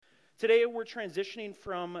Today we're transitioning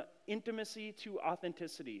from intimacy to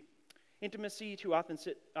authenticity. Intimacy to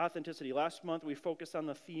authenticity. Last month we focused on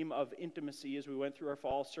the theme of intimacy as we went through our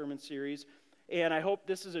fall sermon series. And I hope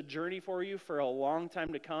this is a journey for you for a long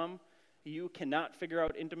time to come. You cannot figure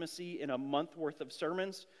out intimacy in a month worth of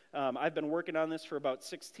sermons. I've been working on this for about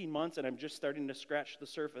 16 months and I'm just starting to scratch the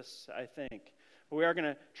surface, I think. But we are going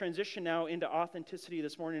to transition now into authenticity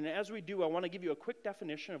this morning. And as we do, I want to give you a quick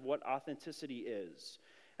definition of what authenticity is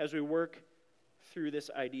as we work through this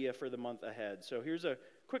idea for the month ahead. So here's a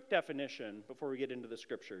quick definition before we get into the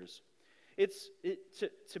scriptures.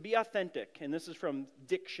 To be authentic, and this is from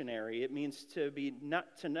dictionary, it means to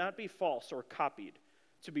not be false or copied,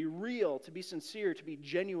 to be real, to be sincere, to be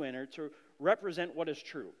genuine, or to represent what is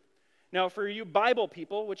true. Now, for you Bible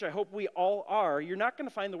people, which I hope we all are, you're not going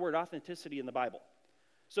to find the word authenticity in the Bible.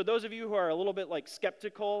 So those of you who are a little bit like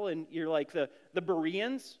skeptical and you're like the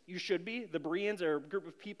Bereans, you should be. The Bereans are a group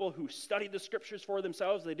of people who studied the scriptures for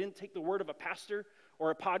themselves. They didn't take the word of a pastor or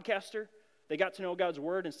a podcaster. They got to know God's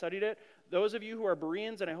word and studied it. Those of you who are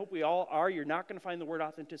Bereans, and I hope we all are, you're not going to find the word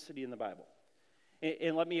authenticity in the Bible.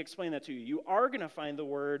 And let me explain that to you. You are going to find the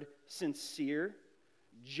word sincere,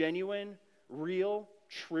 genuine, real,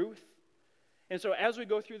 truth. And so as we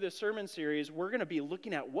go through this sermon series, we're going to be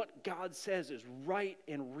looking at what God says is right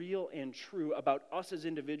and real and true about us as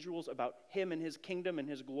individuals, about Him and His kingdom and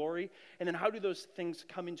His glory, and then how do those things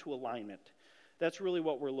come into alignment. That's really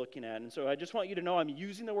what we're looking at. And so I just want you to know I'm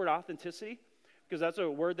using the word authenticity because that's a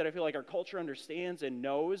word that I feel like our culture understands and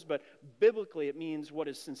knows, but biblically it means what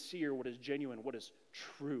is sincere, what is genuine, what is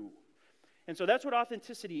true. And so that's what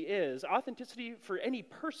authenticity is. Authenticity for any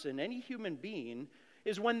person, any human being,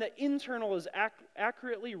 is when the internal is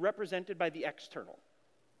accurately represented by the external.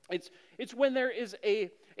 It's when there is a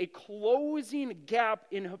closing gap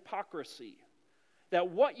in hypocrisy, that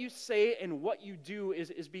what you say and what you do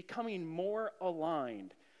is becoming more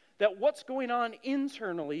aligned, that what's going on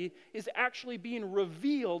internally is actually being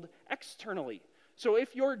revealed externally. So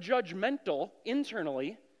if you're judgmental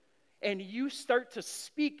internally and you start to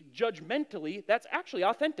speak judgmentally, that's actually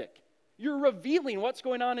authentic. You're revealing what's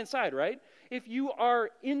going on inside, right? If you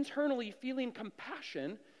are internally feeling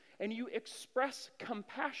compassion and you express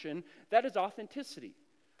compassion, that is authenticity.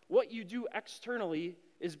 What you do externally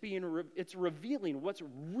is it's revealing what's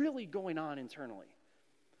really going on internally.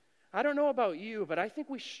 I don't know about you, but I think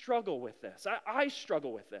we struggle with this. I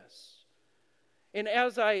struggle with this. And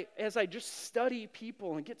as I just study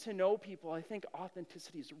people and get to know people, I think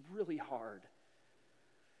authenticity is really hard.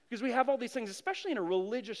 Because we have all these things, especially in a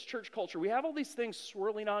religious church culture, we have all these things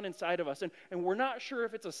swirling on inside of us, and we're not sure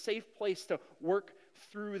if it's a safe place to work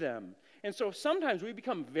through them. And so sometimes we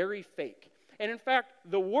become very fake. And in fact,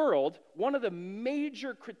 the world, one of the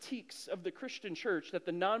major critiques of the Christian church that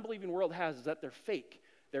the non-believing world has is that they're fake.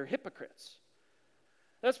 They're hypocrites.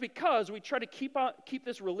 That's because we try to keep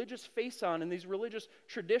this religious face on and these religious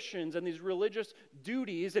traditions and these religious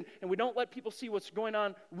duties, and we don't let people see what's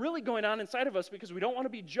really going on inside of us because we don't want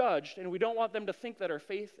to be judged and we don't want them to think that our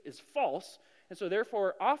faith is false. And so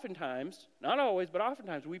therefore, oftentimes, not always, but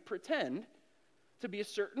oftentimes, we pretend to be a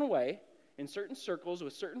certain way in certain circles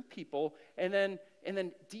with certain people, and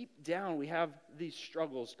then deep down we have these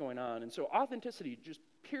struggles going on. And so authenticity, just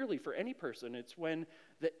purely for any person, it's when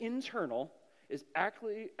the internal is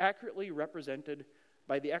accurately represented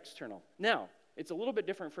by the external. Now, it's a little bit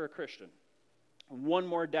different for a Christian. One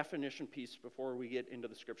more definition piece before we get into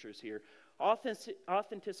the scriptures here.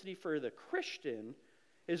 Authenticity for the Christian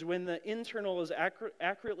is when the internal is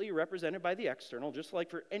accurately represented by the external, just like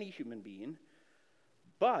for any human being.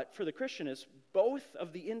 But for the Christian, is both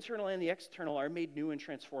of the internal and the external are made new and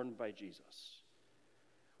transformed by Jesus.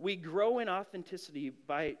 We grow in authenticity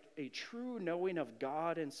by a true knowing of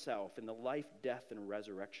God and self in the life, death, and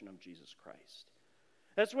resurrection of Jesus Christ.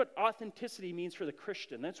 That's what authenticity means for the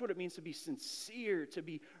Christian. That's what it means to be sincere, to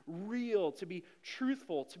be real, to be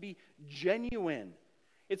truthful, to be genuine.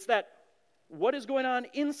 It's that what is going on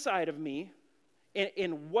inside of me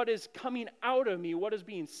and what is coming out of me, what is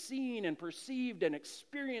being seen and perceived and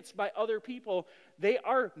experienced by other people, they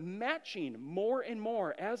are matching more and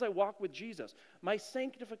more as I walk with Jesus. My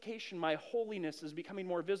sanctification, my holiness is becoming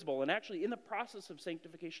more visible. And actually, in the process of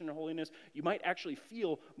sanctification and holiness, you might actually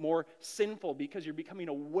feel more sinful because you're becoming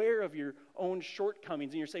aware of your own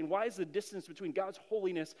shortcomings. And you're saying, why is the distance between God's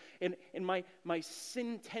holiness and my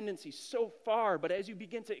sin tendency so far? But as you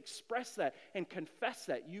begin to express that and confess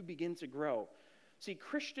that, you begin to grow. See,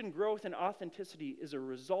 Christian growth and authenticity is a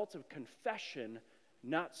result of confession,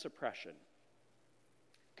 not suppression.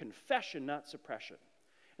 Confession, not suppression.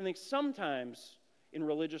 I think sometimes in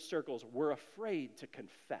religious circles, we're afraid to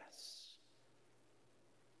confess.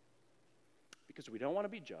 because we don't want to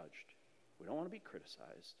be judged. We don't want to be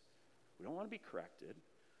criticized. We don't want to be corrected.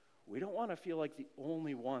 We don't want to feel like the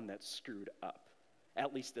only one that's screwed up,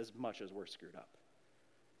 at least as much as we're screwed up.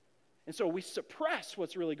 And so we suppress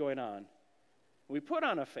what's really going on. We put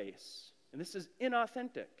on a face, and this is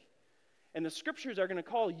inauthentic. And the scriptures are going to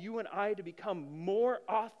call you and I to become more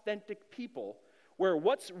authentic people, where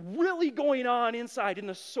what's really going on inside in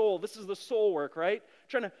the soul, this is the soul work, right?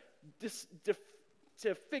 Trying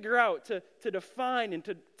to figure out, to define, and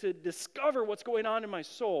to discover what's going on in my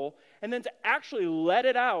soul, and then to actually let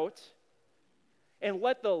it out and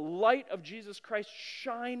let the light of Jesus Christ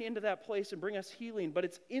shine into that place and bring us healing. But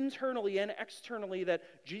it's internally and externally that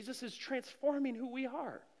Jesus is transforming who we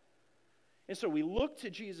are. And so we look to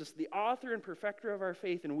Jesus, the author and perfecter of our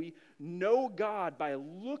faith, and we know God by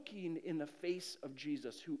looking in the face of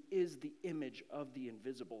Jesus, who is the image of the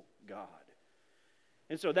invisible God.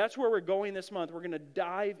 And so that's where we're going this month. We're going to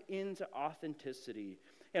dive into authenticity.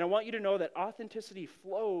 And I want you to know that authenticity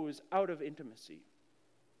flows out of intimacy.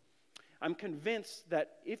 I'm convinced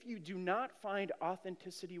that if you do not find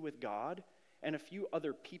authenticity with God and a few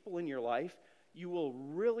other people in your life, you will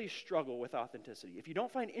really struggle with authenticity. If you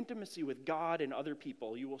don't find intimacy with God and other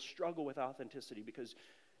people, you will struggle with authenticity, because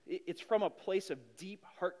it's from a place of deep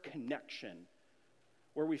heart connection,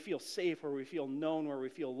 where we feel safe, where we feel known, where we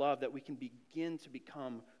feel loved, that we can begin to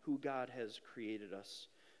become who God has created us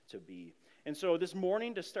to be. And so this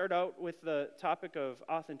morning, to start out with the topic of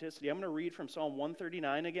authenticity, I'm going to read from Psalm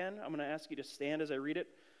 139 again. I'm going to ask you to stand as I read it.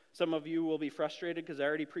 Some of you will be frustrated because I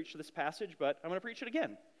already preached this passage, but I'm going to preach it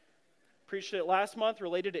again. Preached it last month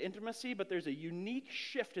related to intimacy, but there's a unique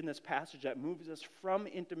shift in this passage that moves us from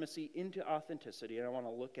intimacy into authenticity, and I want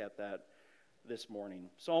to look at that this morning.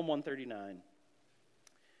 Psalm 139.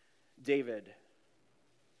 David,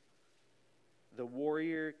 the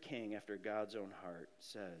warrior king after God's own heart,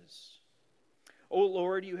 says, "O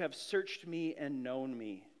Lord, you have searched me and known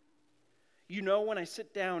me. You know when I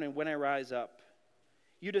sit down and when I rise up.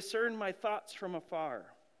 You discern my thoughts from afar.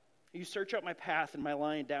 You search out my path and my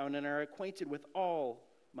lying down, and are acquainted with all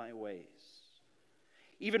my ways.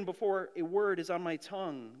 Even before a word is on my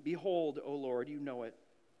tongue, behold, O Lord, you know it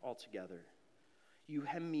altogether. You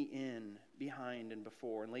hem me in behind and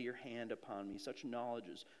before, and lay your hand upon me. Such knowledge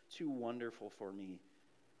is too wonderful for me.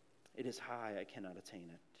 It is high, I cannot attain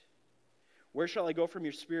it. Where shall I go from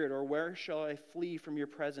your spirit, or where shall I flee from your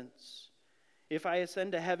presence? If I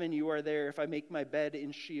ascend to heaven, you are there. If I make my bed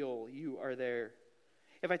in Sheol, you are there.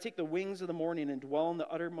 If I take the wings of the morning and dwell in the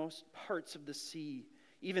uttermost parts of the sea,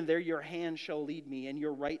 even there your hand shall lead me, and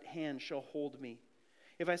your right hand shall hold me.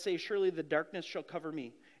 If I say, surely the darkness shall cover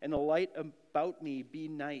me, and the light about me be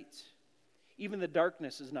night, even the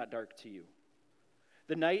darkness is not dark to you.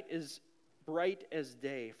 The night is bright as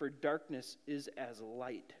day, for darkness is as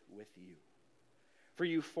light with you. For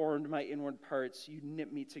you formed my inward parts, you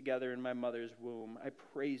knit me together in my mother's womb. I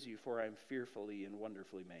praise you, for I am fearfully and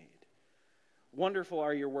wonderfully made. Wonderful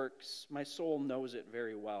are your works, my soul knows it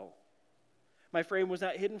very well. My frame was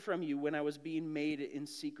not hidden from you when I was being made in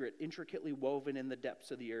secret, intricately woven in the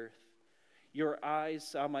depths of the earth. Your eyes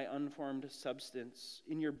saw my unformed substance.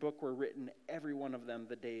 In your book were written, every one of them,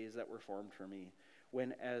 the days that were formed for me,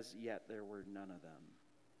 when as yet there were none of them.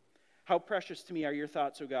 How precious to me are your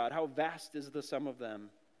thoughts, O God. How vast is the sum of them.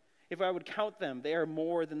 If I would count them, they are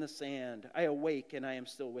more than the sand. I awake and I am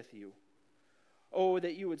still with you. Oh,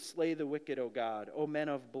 that you would slay the wicked, O God. O men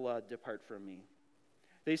of blood, depart from me.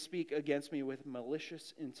 They speak against me with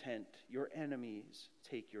malicious intent. Your enemies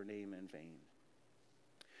take your name in vain.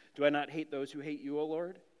 Do I not hate those who hate you, O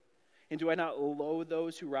Lord? And do I not loathe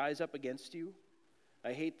those who rise up against you?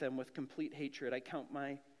 I hate them with complete hatred. I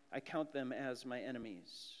count them as my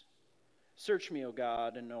enemies. Search me, O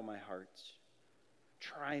God, and know my heart.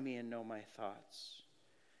 Try me and know my thoughts.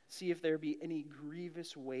 See if there be any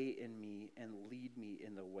grievous way in me, and lead me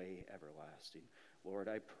in the way everlasting." Lord,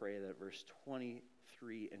 I pray that verse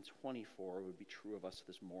 23 and 24 would be true of us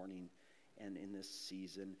this morning and in this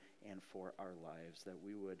season and for our lives, that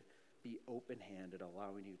we would be open-handed,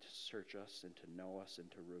 allowing you to search us and to know us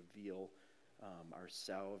and to reveal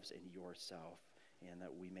ourselves and yourself, and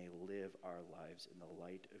that we may live our lives in the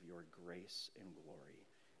light of your grace and glory.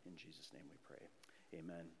 In Jesus' name we pray.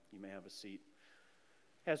 Amen. You may have a seat.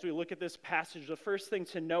 As we look at this passage, the first thing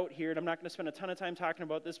to note here, and I'm not going to spend a ton of time talking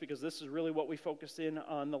about this because this is really what we focused in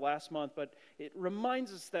on the last month, but it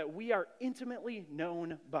reminds us that we are intimately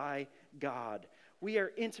known by God. We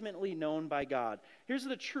are intimately known by God. Here's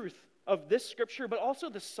the truth of this scripture, but also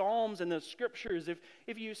the Psalms and the scriptures.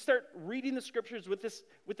 If you start reading the scriptures with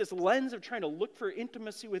this lens of trying to look for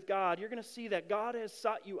intimacy with God, you're going to see that God has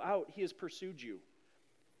sought you out. He has pursued you.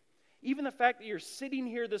 Even the fact that you're sitting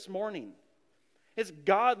here this morning, is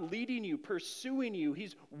God leading you, pursuing you.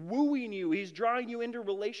 He's wooing you. He's drawing you into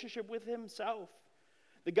relationship with himself.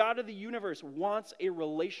 The God of the universe wants a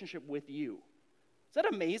relationship with you. Is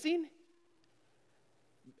that amazing?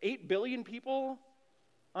 8 billion people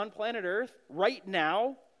on planet Earth right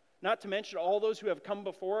now, not to mention all those who have come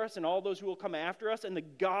before us and all those who will come after us, and the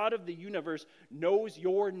God of the universe knows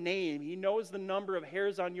your name. He knows the number of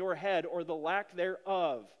hairs on your head or the lack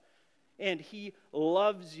thereof. And he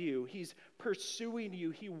loves you. He's pursuing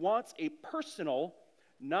you. He wants a personal,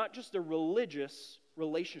 not just a religious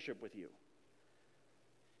relationship with you.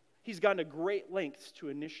 He's gone to great lengths to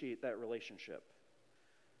initiate that relationship.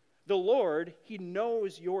 The Lord, he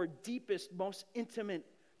knows your deepest, most intimate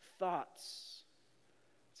thoughts.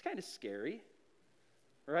 It's kind of scary,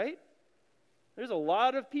 right? There's a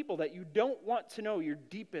lot of people that you don't want to know your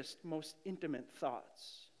deepest, most intimate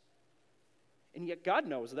thoughts. And yet God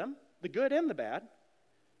knows them, the good and the bad.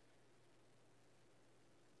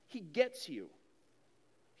 He gets you.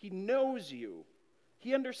 He knows you.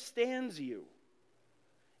 He understands you.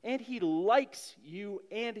 And he likes you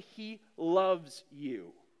and he loves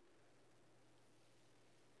you.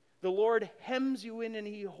 The Lord hems you in and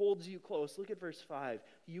he holds you close. Look at verse 5.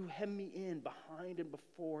 You hem me in behind and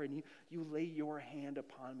before, and you lay your hand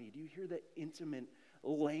upon me. Do you hear the intimate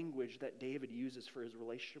language that David uses for his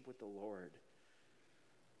relationship with the Lord?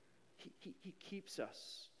 He keeps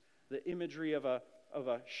us. The imagery of a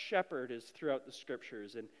shepherd is throughout the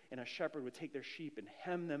scriptures, and a shepherd would take their sheep and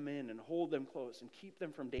hem them in and hold them close and keep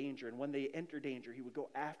them from danger. And when they enter danger, he would go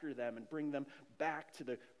after them and bring them back to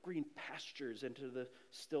the green pastures and to the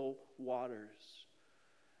still waters.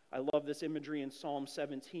 I love this imagery in Psalm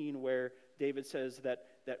 17 where David says that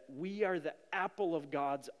we are the apple of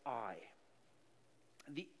God's eye.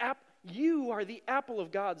 You are the apple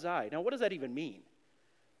of God's eye. Now, what does that even mean?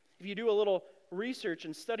 If you do a little research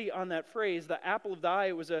and study on that phrase, the apple of the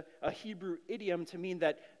eye was a Hebrew idiom to mean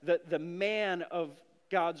that the man of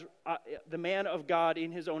God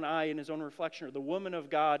in his own eye, in his own reflection, or the woman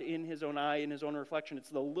of God in his own eye, in his own reflection. It's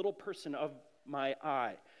the little person of my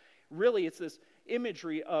eye. Really, it's this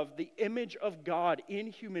imagery of the image of God in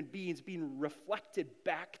human beings being reflected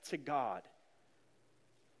back to God.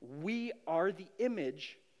 We are the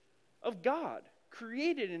image of God,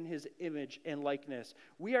 created in his image and likeness.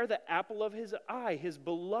 We are the apple of his eye, his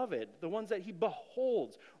beloved, the ones that he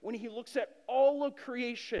beholds when he looks at all of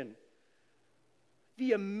creation.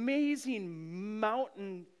 The amazing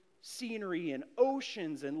mountain scenery and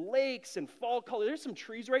oceans and lakes and fall color. There's some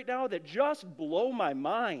trees right now that just blow my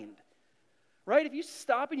mind. Right? If you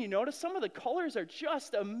stop and you notice, some of the colors are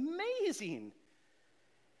just amazing.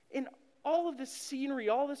 And all of this scenery,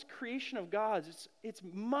 all this creation of God's, it's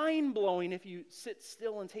mind-blowing if you sit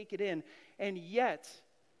still and take it in. And yet,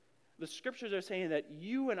 the scriptures are saying that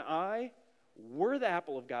you and I, we're the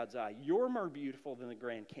apple of God's eye. You're more beautiful than the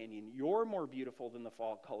Grand Canyon. You're more beautiful than the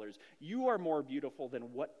fall colors. You are more beautiful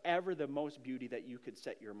than whatever the most beauty that you could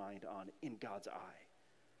set your mind on in God's eye.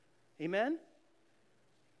 Amen?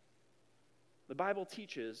 The Bible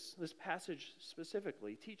teaches, this passage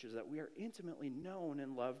specifically teaches that we are intimately known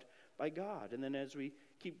and loved by God. And then as we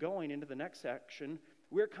keep going into the next section,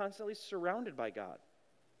 we're constantly surrounded by God.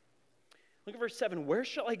 Look at verse 7. Where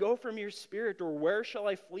shall I go from your spirit, or where shall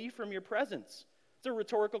I flee from your presence? It's a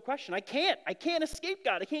rhetorical question. I can't escape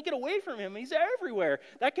God. I can't get away from him. He's everywhere.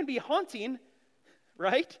 That can be haunting,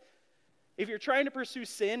 right? If you're trying to pursue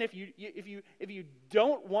sin, if you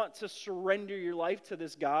don't want to surrender your life to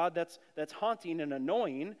this God, that's haunting and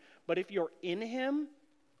annoying. But if you're in him,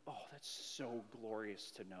 oh, that's so glorious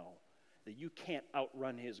to know that you can't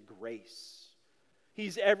outrun his grace.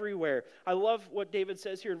 He's everywhere. I love what David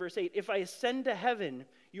says here in verse 8. If I ascend to heaven,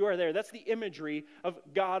 you are there. That's the imagery of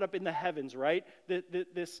God up in the heavens, right?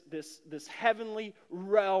 This heavenly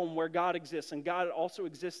realm where God exists. And God also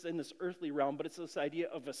exists in this earthly realm, but it's this idea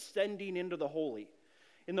of ascending into the holy.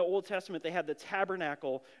 In the Old Testament, they had the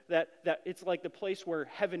tabernacle that it's like the place where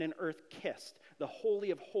heaven and earth kissed. The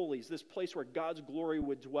Holy of Holies, this place where God's glory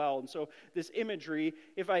would dwell. And so this imagery,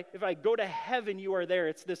 if I go to heaven, you are there.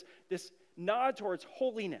 It's this nod towards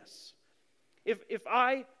holiness. If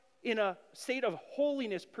I, in a state of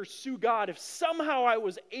holiness, pursue God, if somehow I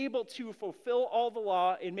was able to fulfill all the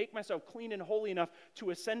law and make myself clean and holy enough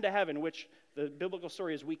to ascend to heaven, which the biblical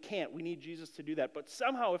story is we can't. We need Jesus to do that. But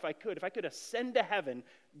somehow if I could ascend to heaven,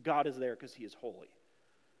 God is there because he is holy.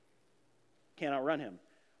 Can't outrun him.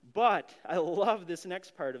 But I love this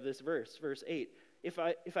next part of this verse, verse 8. If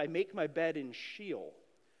I make my bed in Sheol,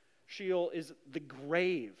 Sheol is the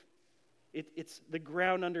grave. It's the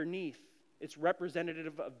ground underneath. It's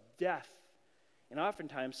representative of death. and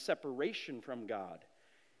oftentimes separation from God.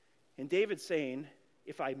 And David's saying,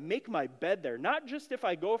 if I make my bed there, not just if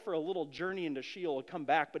I go for a little journey into Sheol and come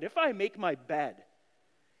back, but if I make my bed,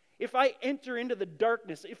 if I enter into the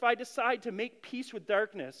darkness, if I decide to make peace with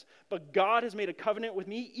darkness, but God has made a covenant with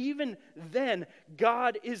me, even then,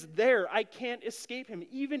 God is there. I can't escape him.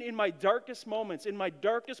 Even in my darkest moments, in my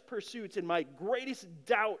darkest pursuits, in my greatest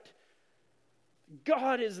doubt,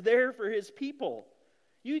 God is there for his people.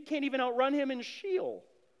 You can't even outrun him in Sheol.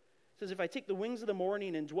 It says, if I take the wings of the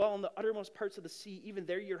morning and dwell in the uttermost parts of the sea, even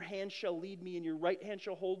there your hand shall lead me and your right hand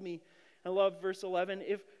shall hold me. I love verse 11.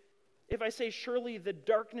 If I say, surely the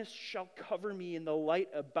darkness shall cover me and the light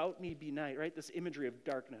about me be night, right? This imagery of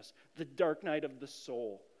darkness, the dark night of the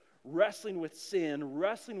soul, wrestling with sin,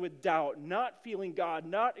 wrestling with doubt, not feeling God,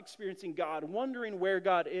 not experiencing God, wondering where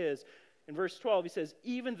God is. In verse 12, he says,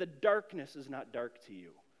 even the darkness is not dark to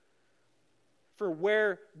you. For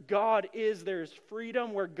where God is, there is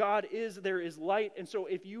freedom. Where God is, there is light. And so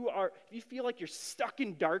if you feel like you're stuck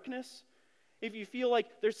in darkness, if you feel like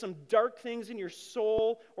there's some dark things in your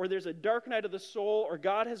soul, or there's a dark night of the soul, or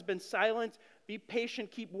God has been silent, be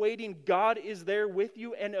patient, keep waiting. God is there with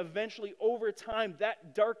you, and eventually, over time,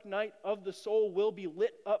 that dark night of the soul will be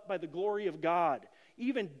lit up by the glory of God.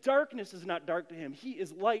 Even darkness is not dark to him. He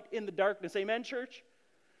is light in the darkness. Amen, church?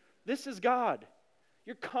 This is God.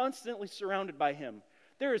 You're constantly surrounded by him.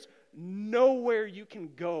 There is nowhere you can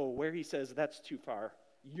go where he says, that's too far.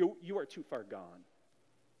 You are too far gone.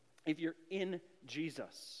 If you're in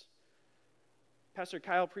Jesus. Pastor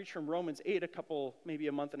Kyle preached from Romans 8 maybe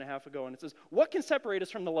a month and a half ago, and it says, what can separate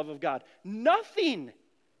us from the love of God? Nothing.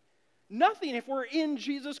 Nothing. If we're in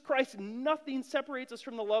Jesus Christ, nothing separates us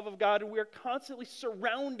from the love of God, and we are constantly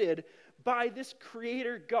surrounded by this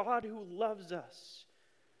Creator God who loves us.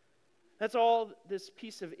 That's all this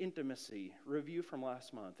piece of intimacy review from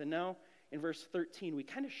last month. And now in verse 13, we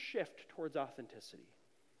kind of shift towards authenticity.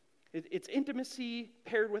 It's intimacy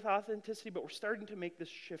paired with authenticity, but we're starting to make this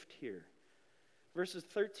shift here. Verses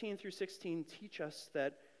 13 through 16 teach us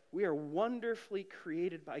that we are wonderfully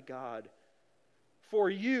created by God. For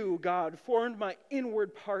you, God, formed my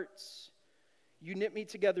inward parts. You knit me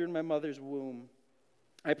together in my mother's womb.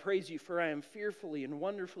 I praise you, for I am fearfully and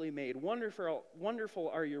wonderfully made.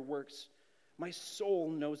 Wonderful are your works. My soul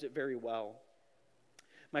knows it very well.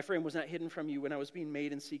 My frame was not hidden from you when I was being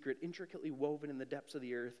made in secret, intricately woven in the depths of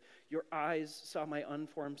the earth. Your eyes saw my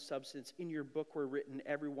unformed substance. In your book were written,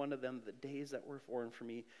 every one of them, the days that were formed for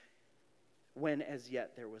me, when as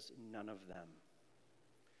yet there was none of them.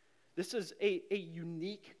 This is a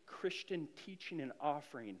unique Christian teaching and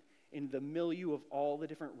offering in the milieu of all the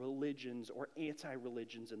different religions or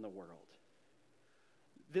anti-religions in the world.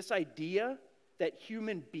 This idea that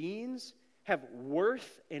human beings have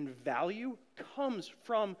worth and value comes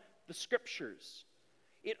from the Scriptures.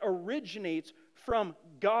 It originates from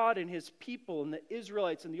God and his people and the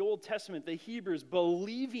Israelites in the Old Testament, the Hebrews,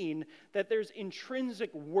 believing that there's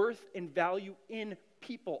intrinsic worth and value in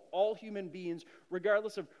people, all human beings,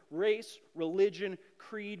 regardless of race, religion,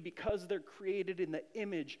 creed, because they're created in the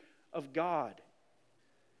image of God.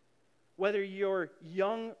 Whether you're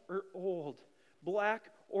young or old, black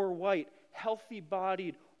or white,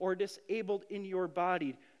 healthy-bodied or disabled in your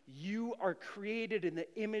body, you are created in the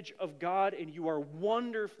image of God, and you are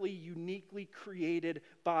wonderfully, uniquely created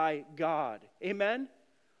by God. Amen?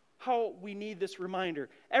 How we need this reminder.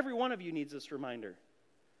 Every one of you needs this reminder.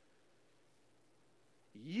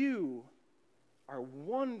 You are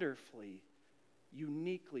wonderfully,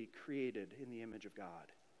 uniquely created in the image of God.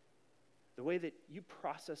 The way that you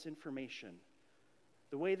process information,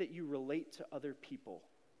 the way that you relate to other people,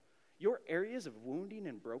 your areas of wounding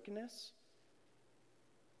and brokenness,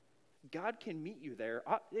 God can meet you there.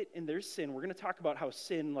 And there's sin. We're going to talk about how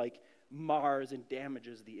sin mars and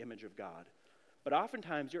damages the image of God. But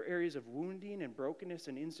oftentimes, your areas of wounding and brokenness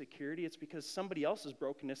and insecurity, it's because somebody else's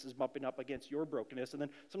brokenness is bumping up against your brokenness. And then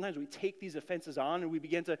sometimes we take these offenses on and we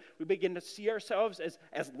begin to see ourselves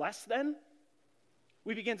as less than.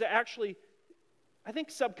 We begin to actually, I think,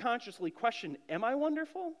 subconsciously question, am I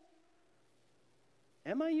wonderful?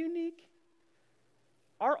 Am I unique?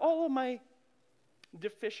 Are all of my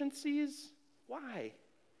deficiencies? Why?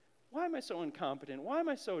 Why am I so incompetent? Why am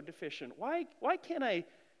I so deficient? Why can't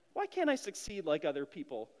I succeed like other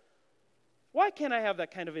people? Why can't I have that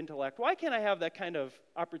kind of intellect? Why can't I have that kind of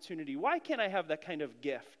opportunity? Why can't I have that kind of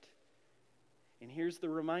gift? And here's the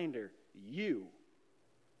reminder. You,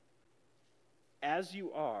 as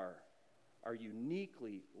you are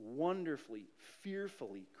uniquely, wonderfully,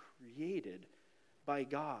 fearfully created by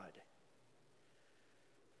God.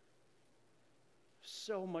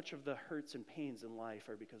 So much of the hurts and pains in life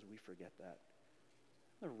are because we forget that.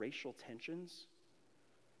 the racial tensions,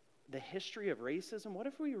 the history of racism, what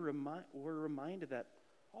if we were reminded that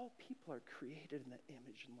all people are created in the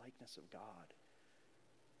image and likeness of God?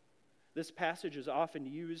 This passage is often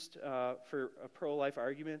used for a pro-life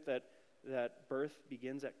argument that birth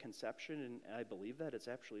begins at conception, and I believe that. It's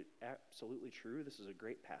absolutely true. This is a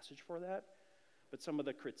great passage for that. But some of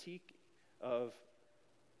the critique of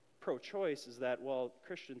pro-choice is that, well,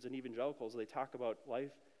 Christians and evangelicals, they talk about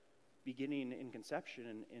life beginning in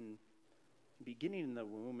conception and beginning in the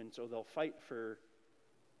womb, and so they'll fight for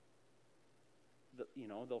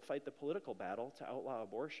they'll fight the political battle to outlaw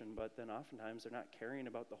abortion, but then oftentimes they're not caring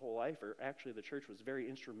about the whole life. Or actually, the church was very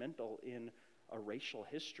instrumental in a racial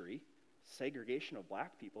history, segregation of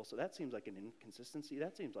black people. So that seems like an inconsistency.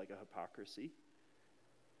 That seems like a hypocrisy.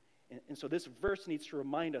 And so this verse needs to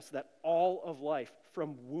remind us that all of life,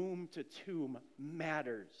 from womb to tomb,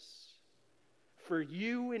 matters. For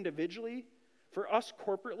you individually, for us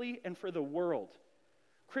corporately, and for the world.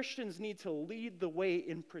 Christians need to lead the way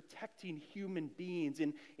in protecting human beings,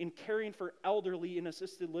 in caring for elderly in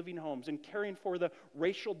assisted living homes, and caring for the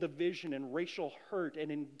racial division and racial hurt, and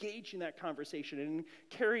engaging that conversation, and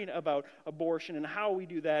caring about abortion and how we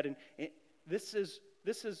do that. And this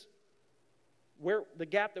is where the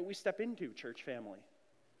gap that we step into, church family.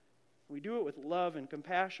 We do it with love and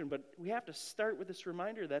compassion, but we have to start with this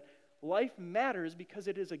reminder that life matters because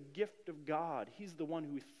it is a gift of God. He's the one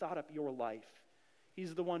who thought up your life.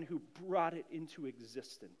 He's the one who brought it into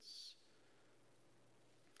existence.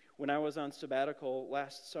 When I was on sabbatical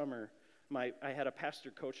last summer, I had a pastor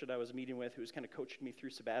coach that I was meeting with who was kind of coaching me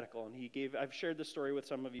through sabbatical, and I've shared this story with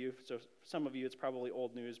some of you, so some of you it's probably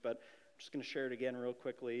old news, but I'm just going to share it again real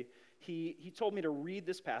quickly. He told me to read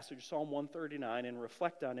this passage, Psalm 139, and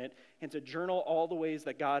reflect on it, and to journal all the ways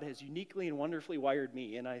that God has uniquely and wonderfully wired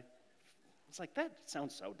me. And I was like, that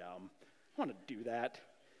sounds so dumb. I want to do that.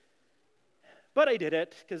 But I did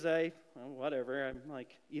it because whatever. I'm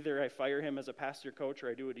like, either I fire him as a pastor coach or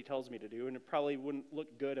I do what he tells me to do. And it probably wouldn't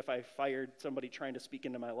look good if I fired somebody trying to speak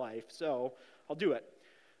into my life. So I'll do it.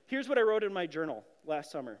 Here's what I wrote in my journal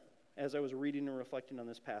last summer as I was reading and reflecting on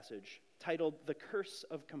this passage, titled The Curse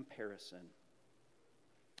of Comparison.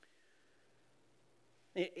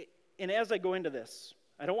 And as I go into this,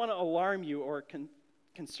 I don't want to alarm you or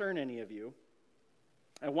concern any of you.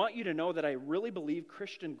 I want you to know that I really believe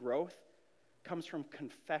Christian growth comes from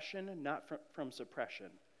confession, not from suppression.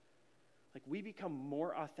 Like, we become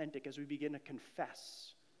more authentic as we begin to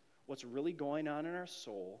confess what's really going on in our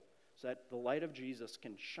soul so that the light of Jesus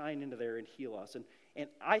can shine into there and heal us. And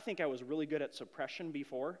I think I was really good at suppression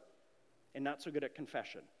before and not so good at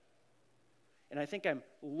confession. And I think I'm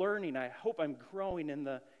learning, I hope I'm growing in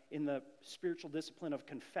the spiritual discipline of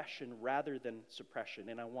confession rather than suppression.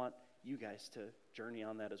 And I want you guys to journey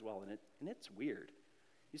on that as well. And it's weird.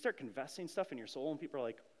 You start confessing stuff in your soul, and people are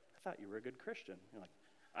like, I thought you were a good Christian. You're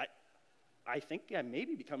like, I think I may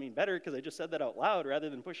be becoming better because I just said that out loud rather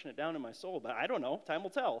than pushing it down in my soul, but I don't know. Time will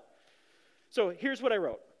tell. So here's what I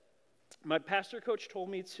wrote. My pastor coach told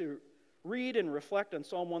me to read and reflect on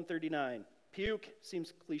Psalm 139. Puke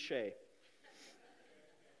seems cliche.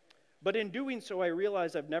 But in doing so, I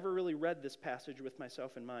realized I've never really read this passage with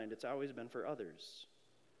myself in mind. It's always been for others.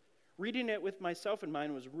 Reading it with myself in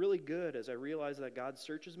mind was really good as I realized that God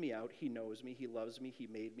searches me out. He knows me. He loves me. He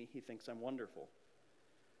made me. He thinks I'm wonderful.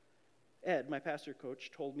 Ed, my pastor coach,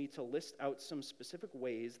 told me to list out some specific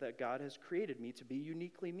ways that God has created me to be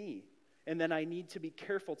uniquely me. And then I need to be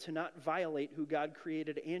careful to not violate who God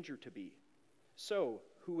created Andrew to be. So,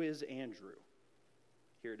 who is Andrew?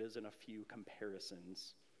 Here it is in a few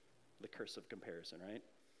comparisons. The curse of comparison, right?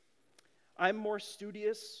 I'm more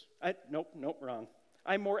studious. Wrong.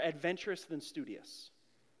 I'm more adventurous than studious.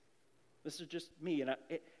 This is just me. And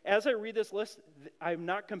as I read this list, I'm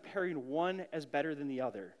not comparing one as better than the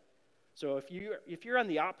other. So if you're on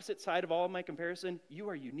the opposite side of all of my comparison, you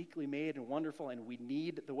are uniquely made and wonderful, and we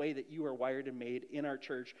need the way that you are wired and made in our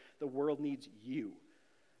church. The world needs you.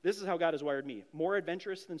 This is how God has wired me. More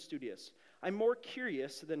adventurous than studious. I'm more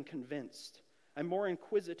curious than convinced. I'm more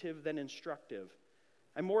inquisitive than instructive.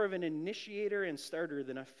 I'm more of an initiator and starter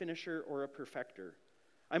than a finisher or a perfecter.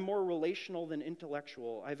 I'm more relational than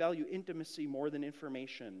intellectual. I value intimacy more than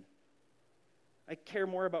information. I care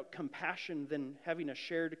more about compassion than having a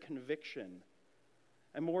shared conviction.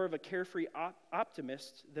 I'm more of a carefree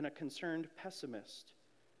optimist than a concerned pessimist.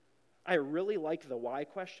 I really like the why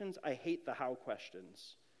questions. I hate the how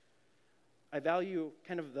questions. I value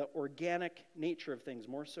kind of the organic nature of things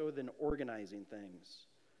more so than organizing things.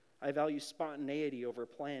 I value spontaneity over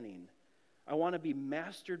planning. I want to be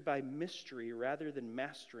mastered by mystery rather than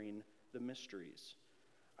mastering the mysteries.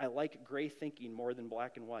 I like gray thinking more than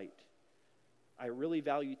black and white. I really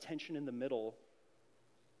value tension in the middle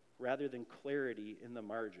rather than clarity in the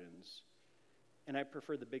margins. And I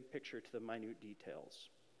prefer the big picture to the minute details.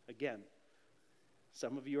 Again,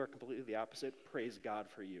 some of you are completely the opposite. Praise God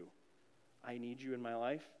for you. I need you in my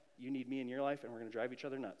life. You need me in your life, and we're going to drive each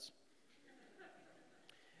other nuts.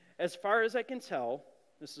 As far as I can tell,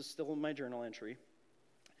 this is still in my journal entry,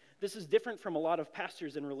 this is different from a lot of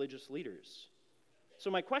pastors and religious leaders. So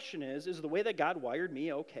my question is the way that God wired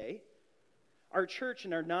me okay? Our church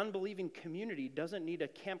and our non-believing community doesn't need a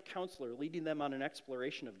camp counselor leading them on an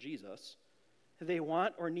exploration of Jesus. They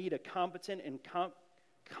want or need a competent and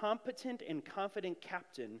confident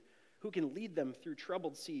captain who can lead them through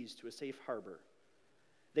troubled seas to a safe harbor.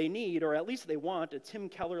 They need, or at least they want, a Tim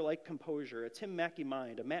Keller-like composure, a Tim Mackey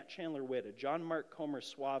mind, a Matt Chandler wit, a John Mark Comer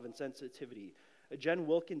suave and sensitivity, a Jen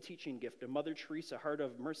Wilkin teaching gift, a Mother Teresa heart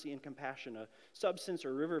of mercy and compassion, a Substance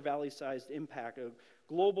or River Valley-sized impact, a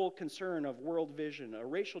global concern of world vision, a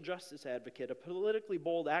racial justice advocate, a politically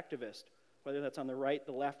bold activist, whether that's on the right,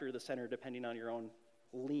 the left, or the center, depending on your own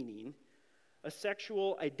leaning, a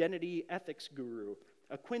sexual identity ethics guru,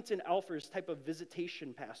 a Quentin Alfers type of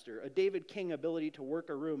visitation pastor, a David King ability to work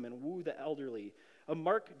a room and woo the elderly, a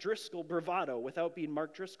Mark Driscoll bravado without being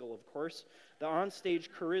Mark Driscoll, of course, the onstage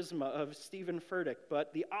charisma of Stephen Furtick,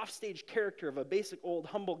 but the offstage character of a basic old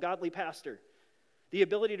humble godly pastor, the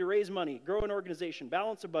ability to raise money, grow an organization,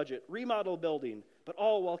 balance a budget, remodel a building, but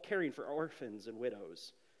all while caring for orphans and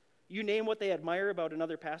widows. You name what they admire about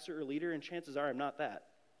another pastor or leader, and chances are I'm not that.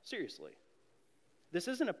 Seriously. This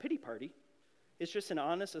isn't a pity party. It's just an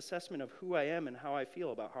honest assessment of who I am and how I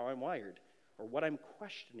feel about how I'm wired, or what I'm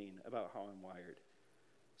questioning about how I'm wired.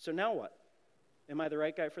 So now what? Am I the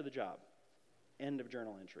right guy for the job? End of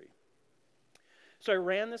journal entry. So I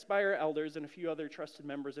ran this by our elders and a few other trusted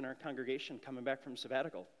members in our congregation coming back from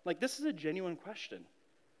sabbatical. This is a genuine question.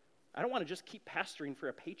 I don't want to just keep pastoring for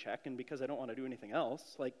a paycheck and because I don't want to do anything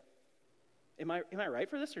else. Am I right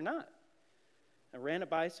for this or not? I ran it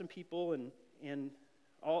by some people, and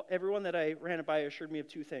everyone that I ran it by assured me of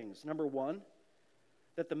two things. Number one,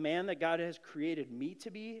 that the man that God has created me to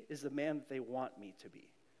be is the man that they want me to be.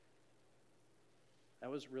 That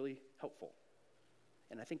was really helpful.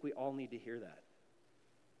 And I think we all need to hear that.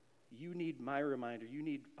 You need my reminder. You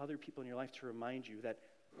need other people in your life to remind you that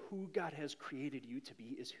who God has created you to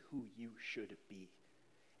be is who you should be.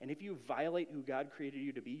 And if you violate who God created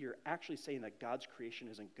you to be, you're actually saying that God's creation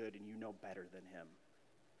isn't good and you know better than him.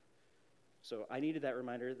 So I needed that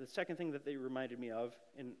reminder. The second thing that they reminded me of,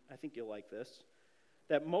 and I think you'll like this,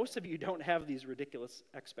 that most of you don't have these ridiculous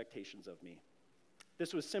expectations of me.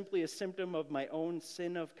 This was simply a symptom of my own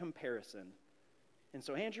sin of comparison. And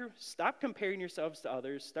so, Andrew, stop comparing yourselves to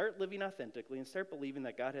others, start living authentically, and start believing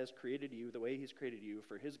that God has created you the way he's created you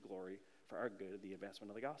for his glory, for our good, the advancement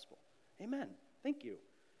of the gospel. Amen. Thank you.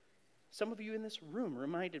 Some of you in this room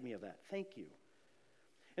reminded me of that. Thank you.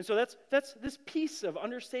 And so that's this piece of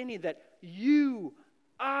understanding that you,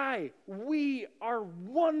 we are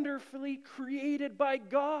wonderfully created by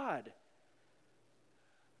God.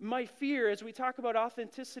 My fear, as we talk about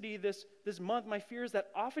authenticity this month, my fear is that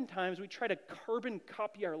oftentimes we try to carbon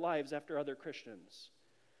copy our lives after other Christians.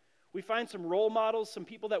 We find some role models, some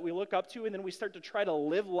people that we look up to, and then we start to try to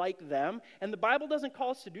live like them. And the Bible doesn't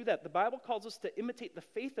call us to do that. The Bible calls us to imitate the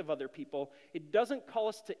faith of other people. It doesn't call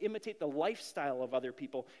us to imitate the lifestyle of other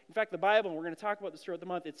people. In fact, the Bible, and we're going to talk about this throughout the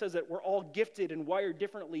month, it says that we're all gifted and wired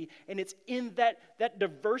differently, and it's in that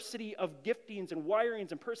diversity of giftings and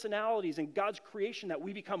wirings and personalities and God's creation that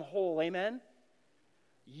we become whole. Amen?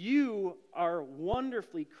 You are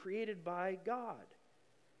wonderfully created by God.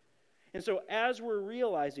 And so as we're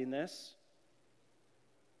realizing this,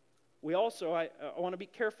 we also, I want to be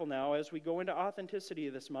careful now as we go into authenticity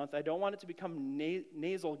this month. I don't want it to become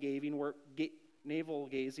navel gazing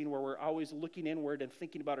where we're always looking inward and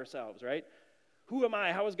thinking about ourselves, right? Who am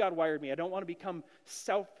I? How has God wired me? I don't want to become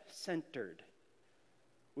self-centered.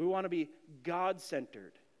 We want to be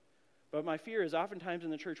God-centered. But my fear is oftentimes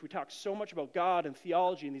in the church we talk so much about God and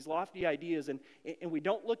theology and these lofty ideas, and we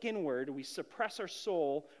don't look inward, we suppress our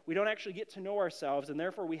soul, we don't actually get to know ourselves, and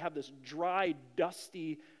therefore we have this dry,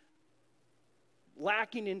 dusty,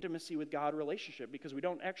 lacking intimacy with God relationship because we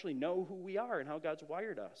don't actually know who we are and how God's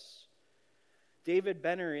wired us. David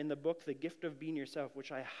Benner, in the book The Gift of Being Yourself,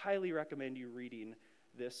 which I highly recommend you reading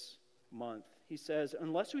this month, he says,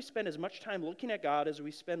 unless we spend as much time looking at God as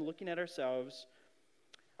we spend looking at ourselves,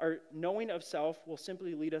 our knowing of self will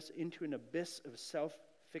simply lead us into an abyss of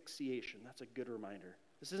self-fixation. That's a good reminder.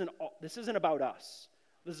 This isn't about us.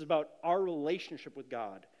 This is about our relationship with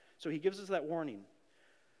God. So he gives us that warning.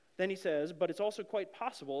 Then he says, but it's also quite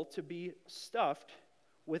possible to be stuffed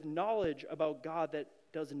with knowledge about God that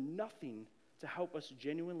does nothing to help us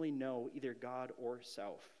genuinely know either God or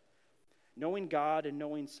self. Knowing God and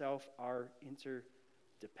knowing self are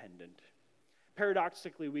interdependent.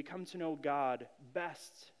 Paradoxically, we come to know God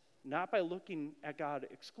best not by looking at God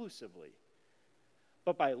exclusively,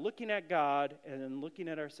 but by looking at God and then looking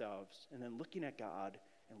at ourselves, and then looking at God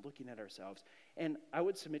and looking at ourselves. And I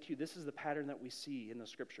would submit to you, this is the pattern that we see in the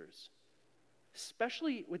scriptures.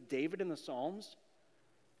 Especially with David in the Psalms.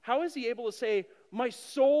 How is he able to say, my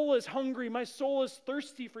soul is hungry, my soul is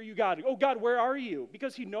thirsty for you, God. Oh, God, where are you?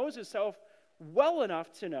 Because he knows himself well enough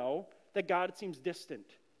to know that God seems distant.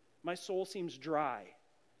 My soul seems dry.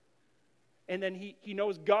 And then he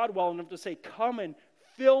knows God well enough to say, come and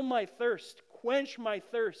fill my thirst, quench my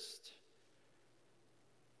thirst.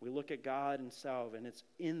 We look at God and self, and it's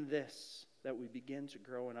in this that we begin to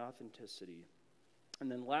grow in authenticity.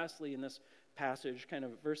 And then lastly, in this passage, kind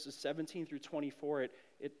of verses 17 through 24, it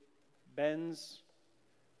bends,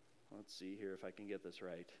 let's see here if I can get this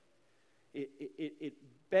right. It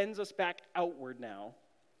bends us back outward now.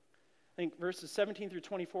 I think verses 17 through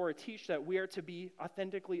 24 teach that we are to be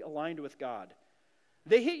authentically aligned with God.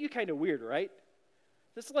 They hit you kind of weird, right?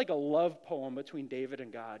 This is like a love poem between David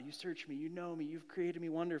and God. You search me, you know me, you've created me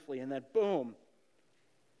wonderfully, and then boom.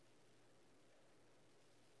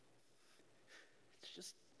 It's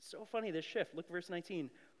just so funny, this shift. Look at verse 19.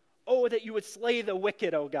 Oh, that you would slay the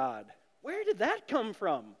wicked, O God. Where did that come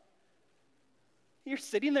from? You're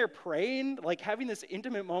sitting there praying, like having this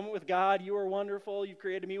intimate moment with God. You are wonderful. You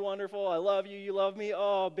created me wonderful. I love you. You love me.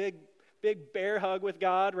 Oh, big bear hug with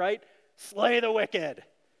God, right? Slay the wicked.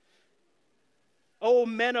 Oh,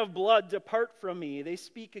 men of blood, depart from me. They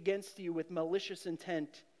speak against you with malicious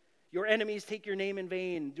intent. Your enemies take your name in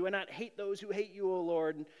vain. Do I not hate those who hate you, O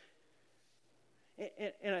Lord?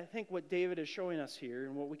 And I think what David is showing us here,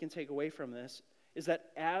 and what we can take away from this, is that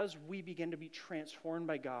as we begin to be transformed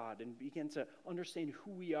by God and begin to understand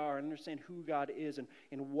who we are, and understand who God is, and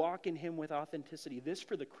walk in Him with authenticity, this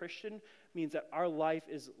for the Christian means that our life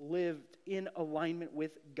is lived in alignment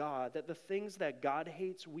with God, that the things that God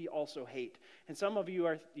hates, we also hate. And some of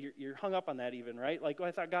you you're hung up on that even, right? Like, oh,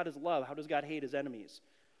 I thought God is love. How does God hate His enemies?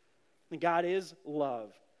 And God is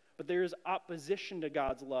love. But there is opposition to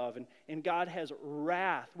God's love, and God has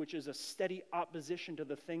wrath, which is a steady opposition to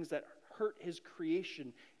the things that hurt His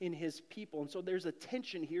creation in His people. And so there's a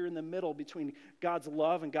tension here in the middle between God's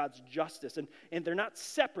love and God's justice. And they're not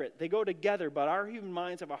separate. They go together, but our human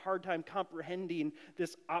minds have a hard time comprehending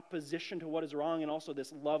this opposition to what is wrong and also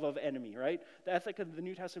this love of enemy, right? The ethic of the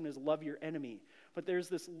New Testament is love your enemy. But there's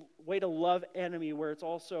this way to love enemy where it's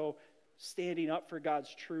also standing up for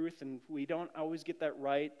God's truth, and we don't always get that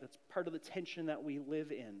right. That's part of the tension that we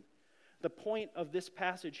live in. The point of this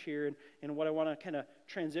passage here, and what I want to kind of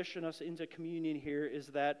transition us into communion here, is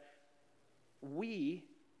that we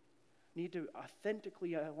need to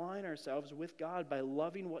authentically align ourselves with God by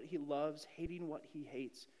loving what He loves, hating what He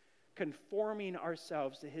hates, conforming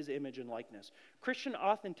ourselves to His image and likeness. Christian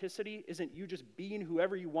authenticity isn't you just being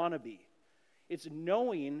whoever you want to be. It's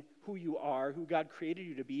knowing who you are, who God created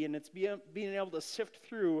you to be, and it's being able to sift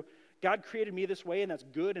through, God created me this way, and that's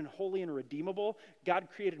good and holy and redeemable. God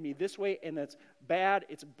created me this way, and that's bad,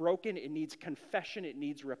 it's broken, it needs confession, it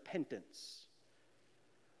needs repentance.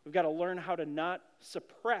 We've got to learn how to not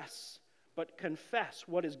suppress, but confess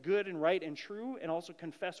what is good and right and true, and also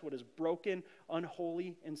confess what is broken,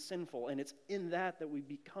 unholy, and sinful. And it's in that we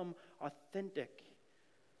become authentic,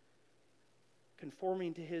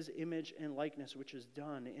 conforming to His image and likeness, which is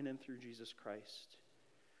done in and through Jesus Christ.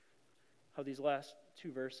 How these last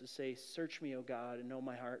two verses say, search me, O God, and know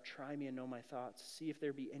my heart. Try me and know my thoughts. See if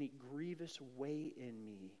there be any grievous way in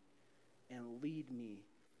me, and lead me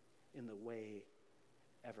in the way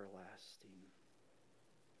everlasting.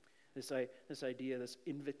 This idea, this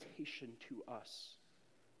invitation to us.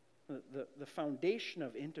 The foundation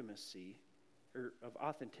of intimacy, or of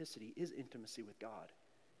authenticity, is intimacy with God.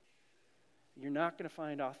 You're not going to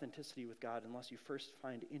find authenticity with God unless you first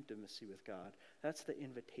find intimacy with God. That's the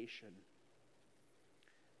invitation.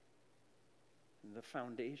 And the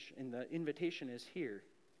foundation, and the invitation is here.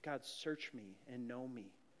 God, search me and know me.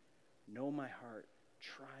 Know my heart.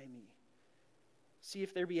 Try me. See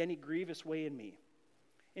if there be any grievous way in me.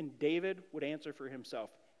 And David would answer for himself,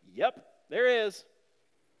 yep, there is.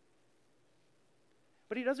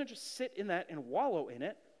 But he doesn't just sit in that and wallow in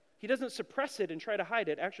it. He doesn't suppress it and try to hide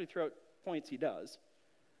it. Actually, throughout points he does.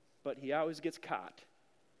 But he always gets caught.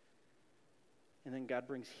 And then God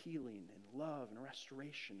brings healing and love and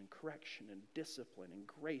restoration and correction and discipline and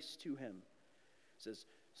grace to him. He says,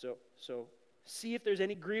 so See if there's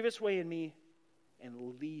any grievous way in me,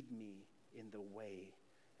 and lead me in the way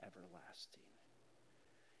everlasting.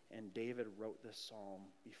 And David wrote this psalm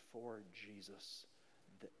before Jesus,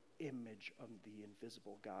 the image of the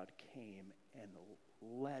invisible God, came and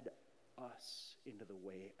led us into the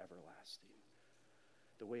way everlasting,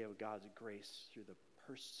 the way of God's grace through the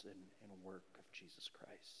person and work of Jesus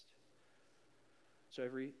Christ. So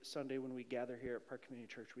every Sunday when we gather here at Park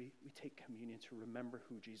Community Church, we take communion to remember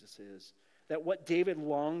who Jesus is. That what David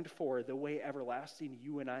longed for, the way everlasting,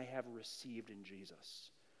 you and I have received in Jesus.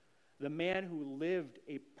 The man who lived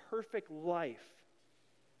a perfect life,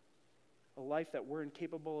 a life that we're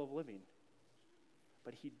incapable of living.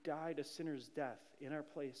 But he died a sinner's death in our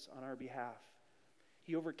place on our behalf.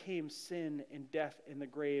 He overcame sin and death in the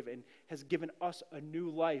grave and has given us a new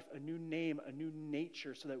life, a new name, a new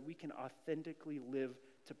nature so that we can authentically live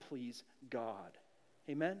to please God.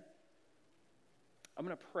 Amen? I'm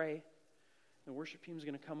going to pray. The worship team is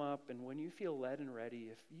going to come up, and when you feel led and ready,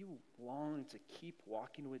 if you long to keep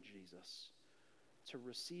walking with Jesus, to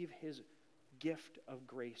receive his gift of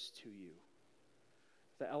grace to you,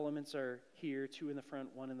 the elements are here, 2 in the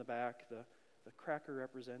front, 1 in the back. The cracker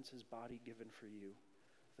represents his body given for you.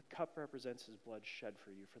 The cup represents his blood shed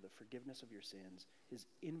for you for the forgiveness of your sins, his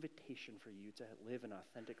invitation for you to live an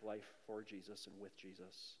authentic life for Jesus and with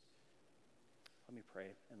Jesus. Let me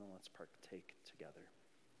pray, and then let's partake together.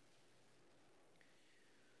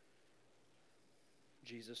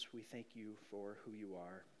 Jesus, we thank you for who you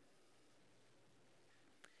are.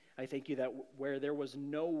 I thank you that where there was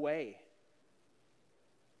no way,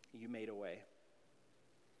 you made a way.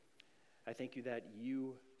 I thank you that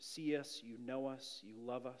you see us, you know us, you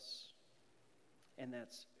love us, and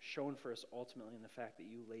that's shown for us ultimately in the fact that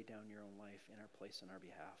you laid down your own life in our place on our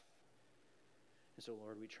behalf. And so,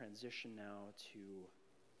 Lord, we transition now to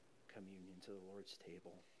communion, to the Lord's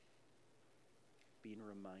table, being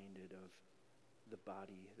reminded of the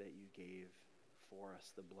body that you gave for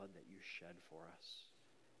us, the blood that you shed for us.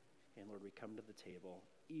 And Lord, we come to the table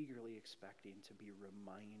eagerly expecting to be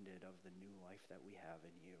reminded of the new life that we have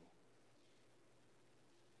in you.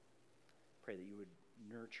 Pray that you would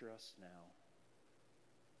nurture us now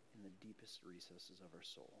in the deepest recesses of our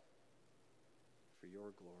soul. For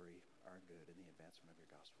your glory, our good, and the advancement of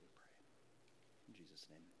your gospel, we pray. In Jesus'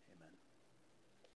 name, amen.